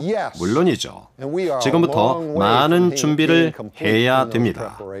필요할까요? 물론이죠. 지금부터 많은 준비를 해야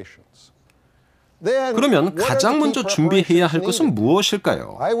됩니다. 그러면 가장 먼저 준비해야 할 것은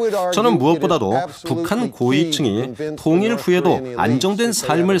무엇일까요? 저는 무엇보다도 북한 고위층이 통일 후에도 안정된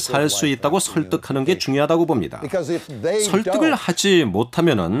삶을 살 수 있다고 설득하는 게 중요하다고 봅니다. 설득을 하지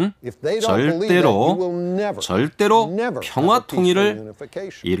못하면은 절대로 평화 통일을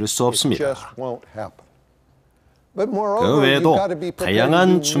이룰 수 없습니다. 그 외에도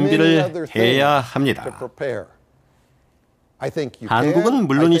다양한 준비를 해야 합니다. 한국은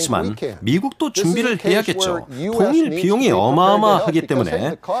물론이지만 미국도 준비를 해야겠죠. 통일 비용이 어마어마하기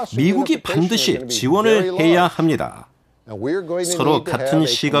때문에 미국이 반드시 지원을 해야 합니다. 서로 같은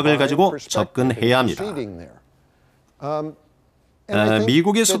시각을 가지고 접근해야 합니다.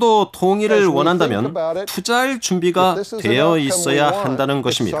 미국에서도 통일을 원한다면 투자할 준비가 되어 있어야 한다는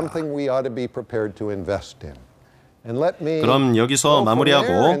것입니다. 그럼 여기서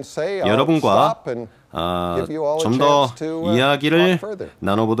마무리하고 여러분과 좀 더 이야기를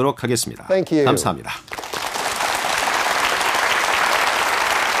나눠보도록 하겠습니다. 감사합니다.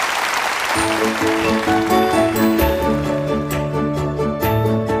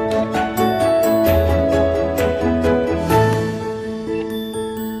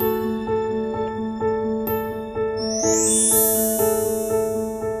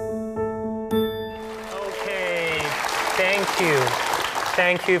 Okay, thank you.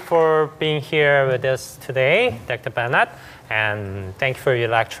 Thank you for being here with us today, Dr. Banat, and thank you for your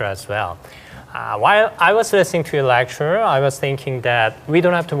lecture as well. While I was listening to your lecture, I was thinking that we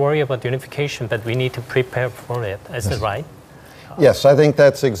don't have to worry about unification, but we need to prepare for it. Is that right? Yes, I think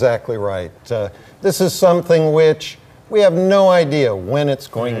that's exactly right. This is something which we have no idea when it's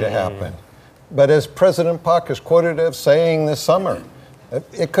going to happen. But as President Park is quoted as saying this summer,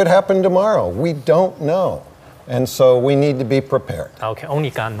 it could happen tomorrow. We don't know. And so we need to be prepared. Okay,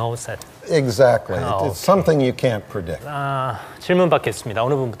 only God knows it. Exactly. It's something you can't predict. 질문 받겠습니다.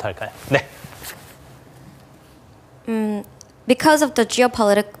 어느 분부터 할까요? 네. Because of the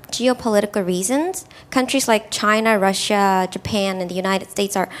geopolitical reasons, countries like China, Russia, Japan, and the United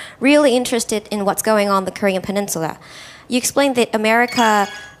States are really interested in what's going on the Korean Peninsula. You explained that America,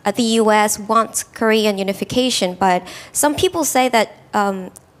 the U.S. wants Korean unification, but some people say that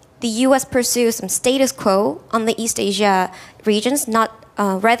the U.S. pursues some status quo on the East Asia regions,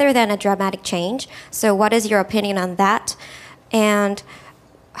 rather than a dramatic change. So what is your opinion on that? And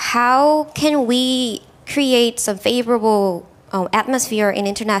how can we create some favorable atmosphere in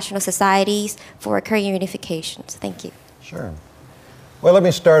international societies for Korean unification? Thank you. Sure. Well, let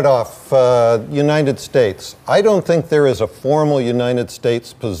me start off. United States. I don't think there is a formal United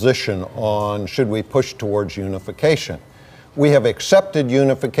States position on should we push towards unification. We have accepted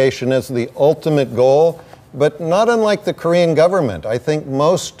unification as the ultimate goal, but not unlike the Korean government. I think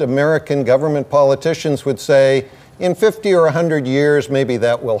most American government politicians would say in 50 or 100 years, maybe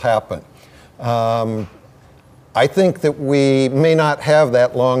that will happen. I think that we may not have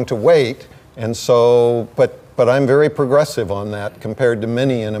that long to wait, and so, but I'm very progressive on that compared to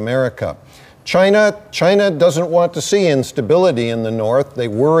many in America. China doesn't want to see instability in the north. They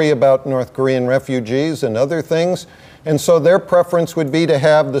worry about North Korean refugees and other things, and so their preference would be to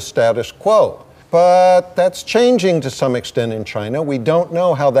have the status quo. But that's changing to some extent in China. We don't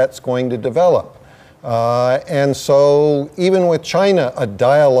know how that's going to develop. And so even with China, a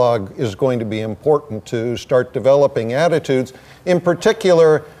dialogue is going to be important to start developing attitudes. In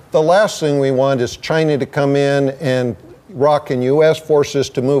particular, the last thing we want is China to come in and ROC and U.S. forces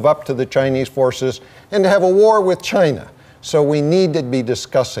to move up to the Chinese forces and to have a war with China. So we need to be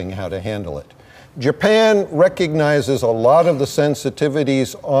discussing how to handle it. Japan recognizes a lot of the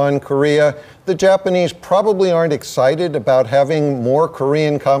sensitivities on Korea. The Japanese probably aren't excited about having more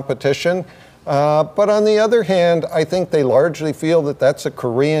Korean competition. But on the other hand, I think they largely feel that that's a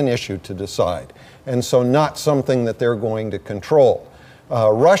Korean issue to decide, and so not something that they're going to control.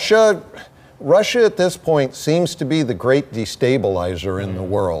 Russia at this point seems to be the great destabilizer in the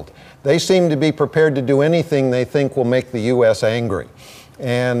world. They seem to be prepared to do anything they think will make the U.S. angry.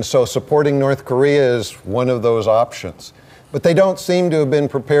 And so supporting North Korea is one of those options. But they don't seem to have been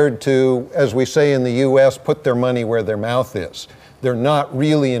prepared to, as we say in the U.S., put their money where their mouth is. They're not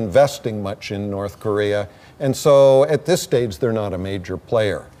really investing much in North Korea, and so at this stage they're not a major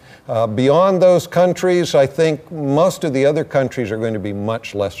player. Beyond those countries, I think most of the other countries are going to be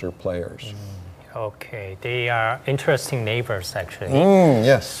much lesser players. Okay, they are interesting neighbors actually.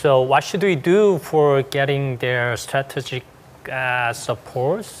 Yes. So what should we do for getting their strategic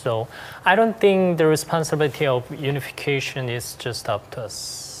support? So I don't think the responsibility of unification is just up to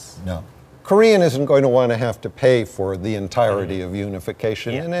us. No. Korean isn't going to want to have to pay for the entirety of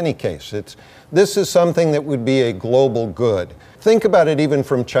unification in any case. This is something that would be a global good. Think about it even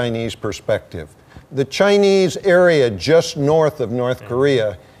from Chinese perspective. The Chinese area just north of North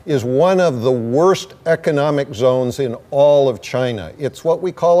Korea is one of the worst economic zones in all of China. It's what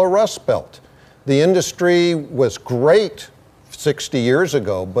we call a Rust Belt. The industry was great 60 years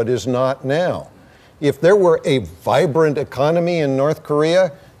ago, but is not now. If there were a vibrant economy in North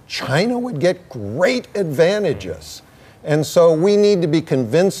Korea, China would get great advantages. And so we need to be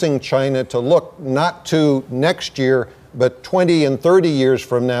convincing China to look not to next year, but 20 and 30 years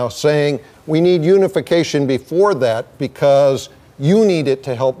from now, saying we need unification before that because you need it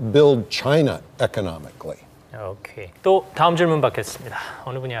to help build China economically. 오케이. 또 다음 질문 받겠습니다.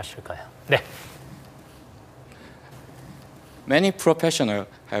 어느 분이 하실까요? 네. Many professionals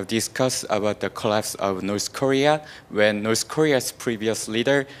have discussed about the collapse of North Korea when North Korea's previous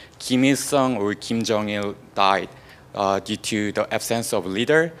leader, Kim Il-sung or Kim Jong-il, died due to the absence of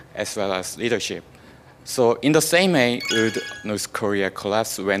leader as well as leadership. So in the same way, would North Korea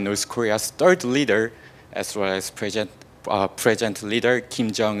collapse when North Korea's third leader as well as present leader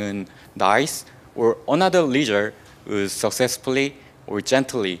Kim Jong-un dies, or another leader would successfully or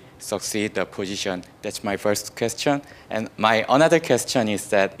gently succeed the position? That's my first question. And my another question is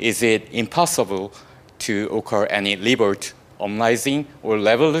that, is it impossible to occur any revolt, uprising, or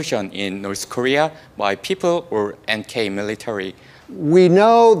revolution in North Korea by people or NK military We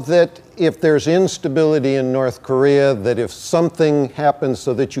know that if there's instability in North Korea, that if something happens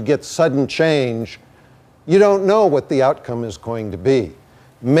so that you get sudden change, you don't know what the outcome is going to be.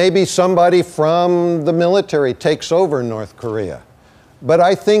 Maybe somebody from the military takes over North Korea. But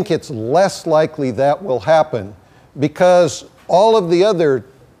I think it's less likely that will happen because all of the other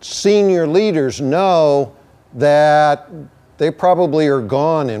senior leaders know that they probably are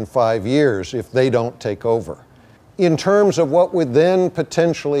gone in 5 years if they don't take over. In terms of what would then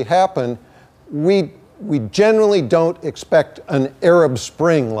potentially happen, we generally don't expect an Arab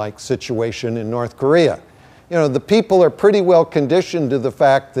Spring-like situation in North Korea. You know, the people are pretty well conditioned to the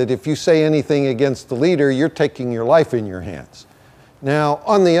fact that if you say anything against the leader, you're taking your life in your hands. Now,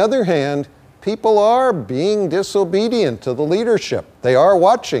 on the other hand, people are being disobedient to the leadership. They are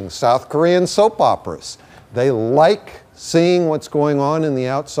watching South Korean soap operas. They like seeing what's going on in the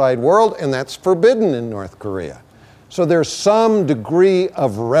outside world, and that's forbidden in North Korea. So there's some degree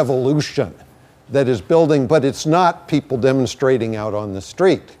of revolution that is building, but it's not people demonstrating out on the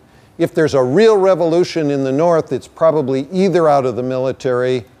street. If there's a real revolution in the North, it's probably either out of the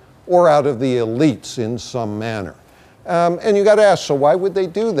military or out of the elites in some manner. And you got to ask, so why would they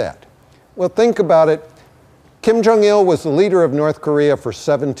do that? Well, think about it. Kim Jong-il was the leader of North Korea for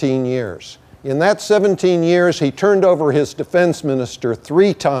 17 years. In that 17 years, he turned over his defense minister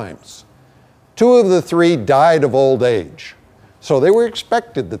 3 times. 2 of the 3 died of old age. So they were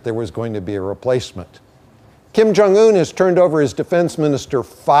expected that there was going to be a replacement. Kim Jong-un has turned over his defense minister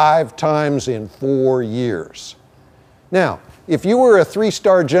 5 times in 4 years. Now, if you were a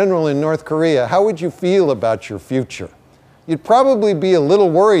 3-star general in North Korea, how would you feel about your future? You'd probably be a little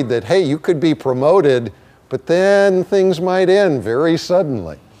worried that, hey, you could be promoted, but then things might end very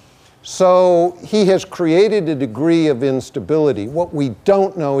suddenly. So he has created a degree of instability. What we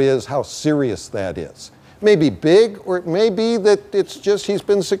don't know is how serious that is. It may be big, or it may be that it's just he's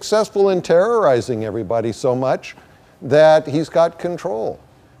been successful in terrorizing everybody so much that he's got control.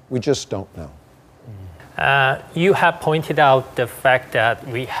 We just don't know. You have pointed out the fact that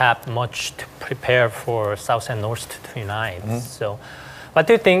we have much to prepare for South and North to unite. So what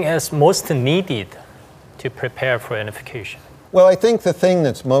do you think is most needed to prepare for unification? Well, I think the thing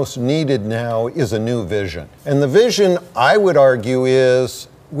that's most needed now is a new vision. And the vision, I would argue, is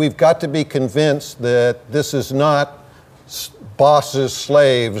we've got to be convinced that this is not bosses,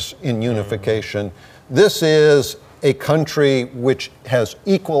 slaves in unification. This is a country which has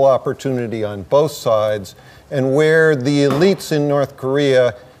equal opportunity on both sides, and where the elites in North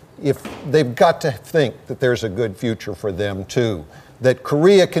Korea, if they've got to think that there's a good future for them too, that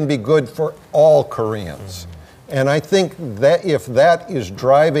Korea can be good for all Koreans. And I think that if that is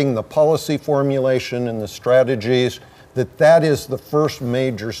driving the policy formulation and the strategies, that is the first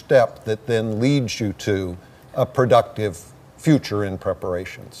major step that then leads you to a productive future in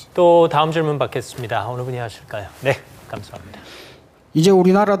preparations. 또 다음 질문 받겠습니다. 어느 분이 하실까요? 네, 감사합니다. 이제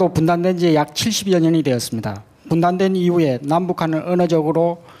우리나라도 분단된 지 약 70여 년이 되었습니다. 분단된 이후에 남북한은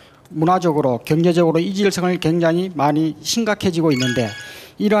언어적으로, 문화적으로, 경제적으로 이질성을 굉장히 많이 심각해지고 있는데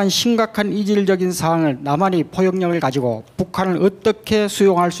이러한 심각한 이질적인 상황을 남한이 포용력을 가지고 북한을 어떻게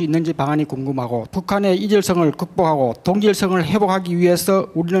수용할 수 있는지 방안이 궁금하고 북한의 이질성을 극복하고 동질성을 회복하기 위해서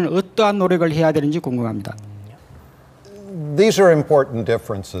우리는 어떠한 노력을 해야 되는지 궁금합니다. These are important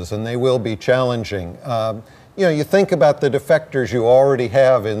differences, and they will be challenging. You know, you think about the defectors you already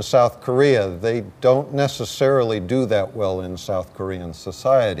have in South Korea. They don't necessarily do that well in South Korean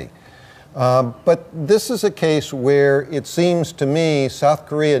society. But this is a case where it seems to me South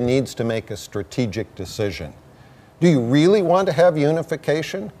Korea needs to make a strategic decision. Do you really want to have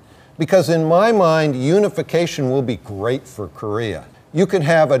unification? Because in my mind, unification will be great for Korea. You can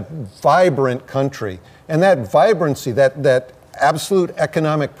have a vibrant country, and that vibrancy, that absolute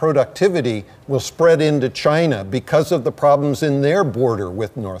economic productivity will spread into China because of the problems in their border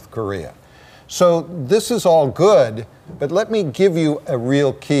with North Korea. So this is all good, but let me give you a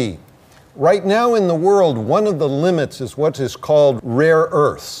real key. Right now in the world, one of the limits is what is called rare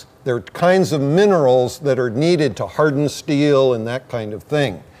earths. They're kinds of minerals that are needed to harden steel and that kind of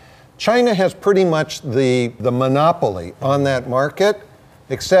thing. China has pretty much the monopoly on that market,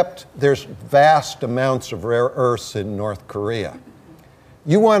 except there's vast amounts of rare earths in North Korea.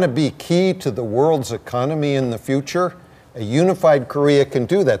 You want to be key to the world's economy in the future? A unified Korea can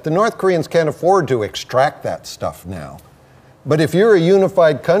do that. The North Koreans can't afford to extract that stuff now. But if you're a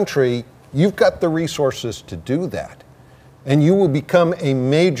unified country, you've got the resources to do that. And you will become a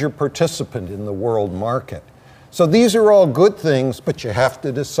major participant in the world market. So these are all good things, but you have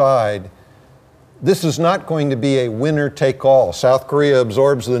to decide this is not going to be a winner take all. South Korea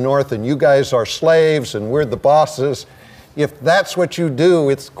absorbs the North and you guys are slaves and we're the bosses. if that's what you do,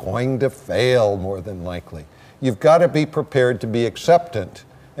 it's going to fail more than likely. You've got to be prepared to be acceptant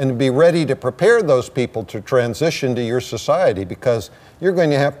and to be ready to prepare those people to transition to your society, because you're going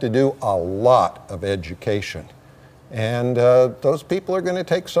to have to do a lot of education. And those people are going to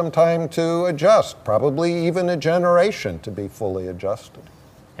take some time to adjust, probably even a generation to be fully adjusted.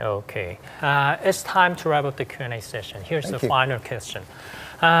 Okay, it's time to wrap up the Q&A session. Here's the Thank you. final question.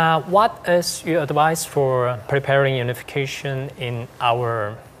 What is your advice for preparing unification in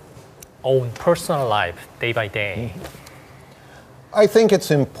our own personal life, day by day? I think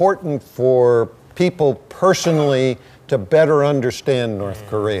it's important for people personally to better understand North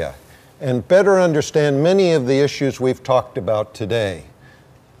Korea and better understand many of the issues we've talked about today.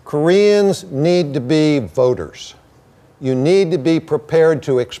 Koreans need to be voters. You need to be prepared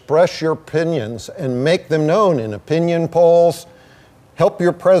to express your opinions and make them known in opinion polls. Help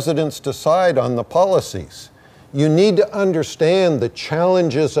your presidents decide on the policies. You need to understand the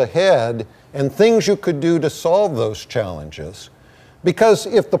challenges ahead and things you could do to solve those challenges. Because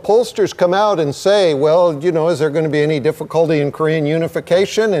if the pollsters come out and say, well, you know, is there going to be any difficulty in Korean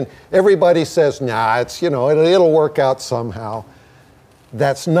unification? And everybody says, nah, it's, you know, it'll work out somehow.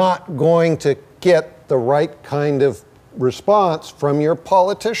 That's not going to get the right kind of response from your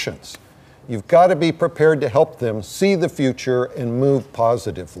politicians. You've got to be prepared to help them see the future and move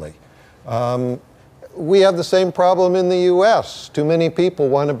positively. We have the same problem in the US. Too many people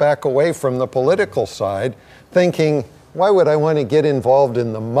want to back away from the political side, thinking, why would I want to get involved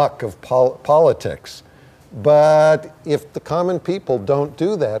in the muck of politics? But if the common people don't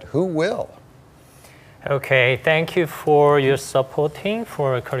do that, who will? Okay, thank you for your supporting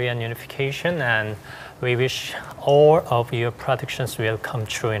for Korean unification, and we wish all of your predictions will come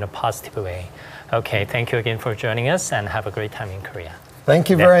true in a positive way. Okay, thank you again for joining us, and have a great time in Korea. Thank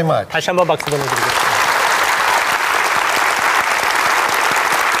you very much. 다시 한번 박수 보내드리겠습니다.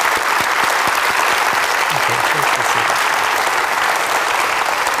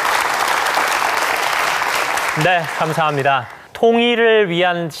 네, 감사합니다. 통일을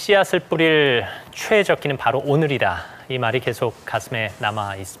위한 씨앗을 뿌릴 최적기는 바로 오늘이다. 이 말이 계속 가슴에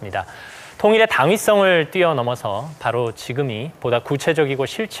남아 있습니다. 통일의 당위성을 뛰어넘어서 바로 지금이 보다 구체적이고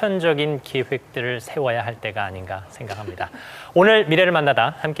실천적인 기획들을 세워야 할 때가 아닌가 생각합니다. 오늘 미래를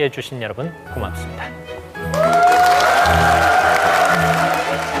만나다 함께해 주신 여러분 고맙습니다.